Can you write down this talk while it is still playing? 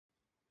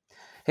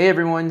Hey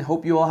everyone,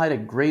 hope you all had a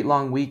great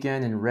long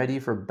weekend and ready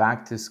for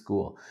back to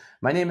school.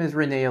 My name is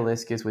Rene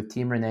Illescas with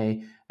Team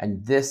Rene,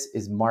 and this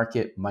is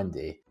Market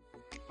Monday.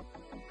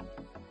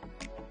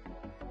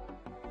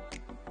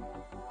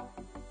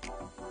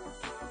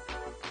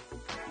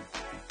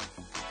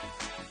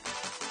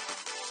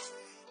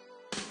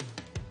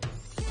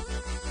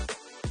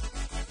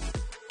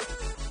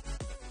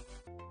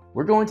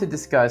 We're going to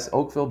discuss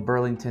Oakville,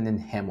 Burlington, and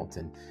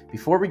Hamilton.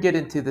 Before we get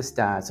into the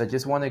stats, I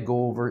just want to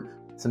go over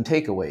some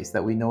takeaways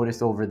that we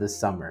noticed over the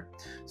summer.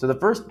 So the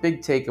first big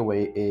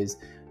takeaway is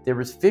there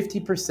was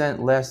 50%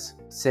 less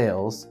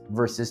sales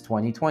versus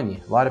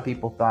 2020. A lot of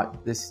people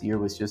thought this year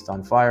was just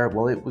on fire.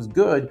 Well, it was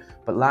good,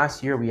 but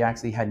last year we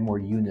actually had more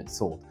units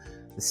sold.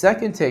 The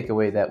second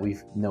takeaway that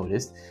we've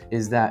noticed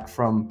is that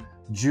from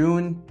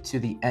June to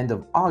the end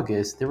of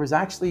August, there was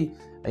actually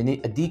a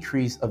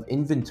decrease of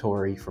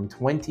inventory from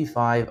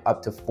 25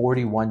 up to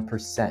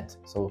 41%.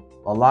 So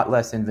a lot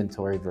less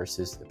inventory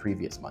versus the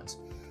previous months.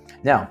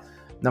 Now,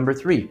 number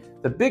three,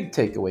 the big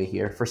takeaway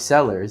here for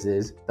sellers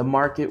is the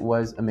market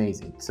was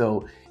amazing.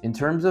 So in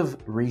terms of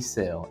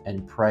resale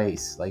and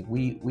price, like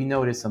we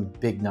noticed some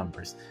big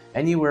numbers,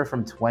 anywhere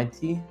from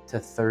 20 to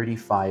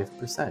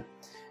 35%.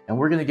 And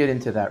we're gonna get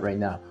into that right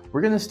now.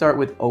 We're gonna start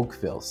with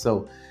Oakville.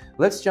 So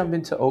let's jump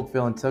into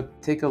Oakville and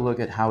take a look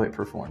at how it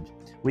performed.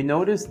 We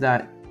noticed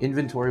that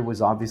inventory was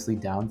obviously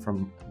down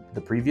from the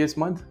previous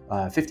month,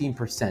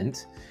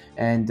 15%.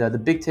 And the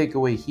big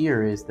takeaway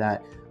here is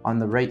that on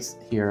the right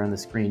here on the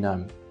screen,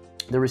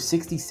 there was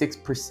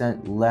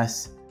 66%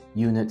 less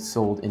units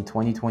sold in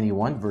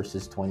 2021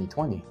 versus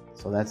 2020.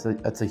 So that's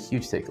a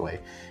huge takeaway.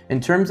 In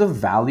terms of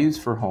values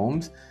for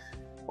homes,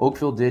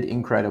 Oakville did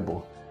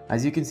incredible.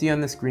 As you can see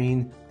on the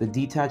screen, the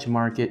detached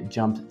market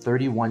jumped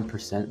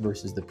 31%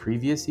 versus the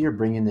previous year,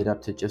 bringing it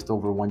up to just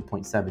over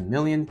 1.7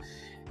 million.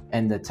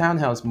 And the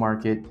townhouse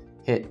market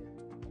hit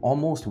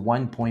almost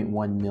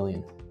 1.1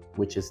 million,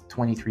 which is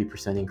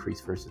 23% increase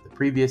versus the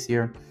previous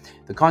year.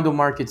 The condo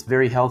market's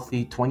very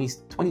healthy,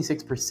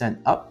 26%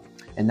 up,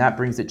 and that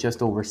brings it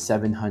just over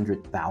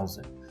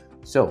 700,000.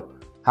 So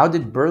how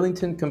did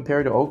Burlington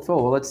compare to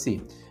Oakville? Well, let's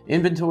see.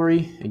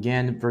 Inventory,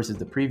 again, versus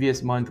the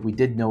previous month, we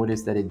did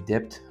notice that it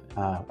dipped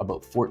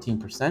about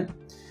 14%.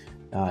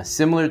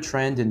 Similar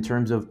trend in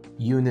terms of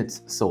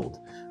units sold.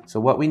 So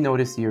what we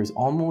notice here is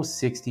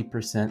almost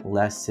 60%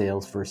 less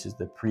sales versus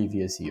the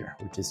previous year,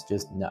 which is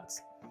just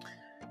nuts.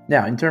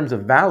 Now, in terms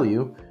of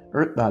value,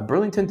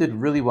 Burlington did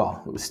really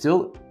well. It was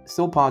still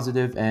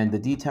positive, and the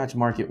detached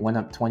market went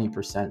up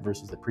 20%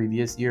 versus the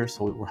previous year.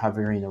 So we're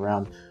hovering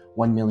around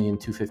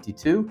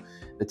 1,252,000.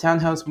 The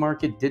townhouse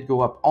market did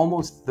go up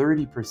almost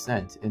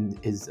 30%, and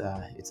it's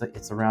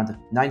around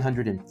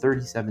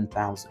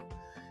 937,000.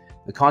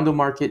 The condo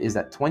market is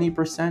at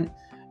 20%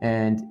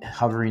 and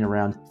hovering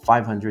around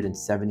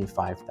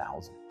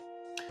 575,000.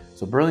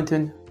 So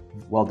Burlington,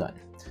 well done.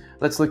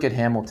 Let's look at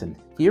Hamilton.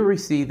 Here we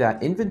see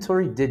that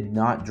inventory did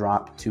not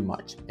drop too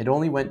much. It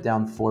only went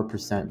down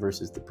 4%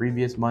 versus the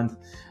previous month.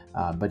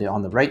 But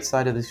on the right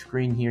side of the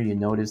screen here, you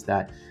notice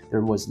that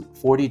there was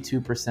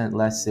 42%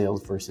 less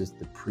sales versus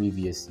the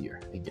previous year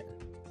again.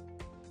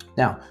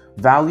 Now,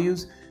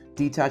 values,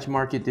 detached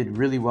market did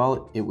really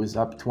well. It was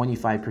up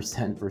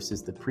 25%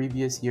 versus the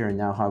previous year and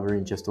now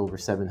hovering just over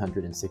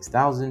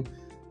 706,000.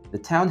 The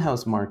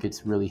townhouse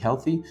market's really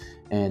healthy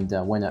and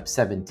went up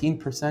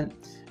 17%.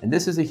 And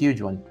this is a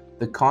huge one.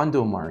 The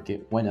condo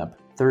market went up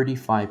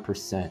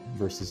 35%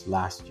 versus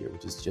last year,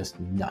 which is just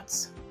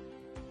nuts.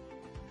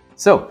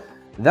 So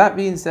that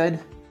being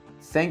said,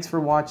 thanks for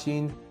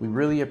watching. We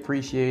really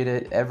appreciate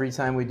it. Every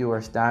time we do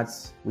our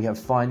stats, we have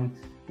fun.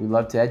 We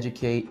love to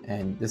educate,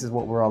 and this is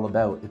what we're all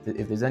about.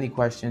 If there's any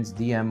questions,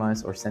 DM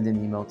us or send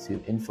an email to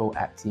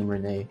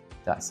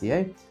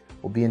info@teamrene.ca.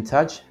 We'll be in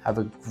touch. Have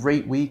a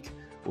great week.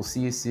 We'll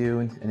see you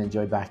soon and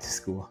enjoy back to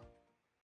school.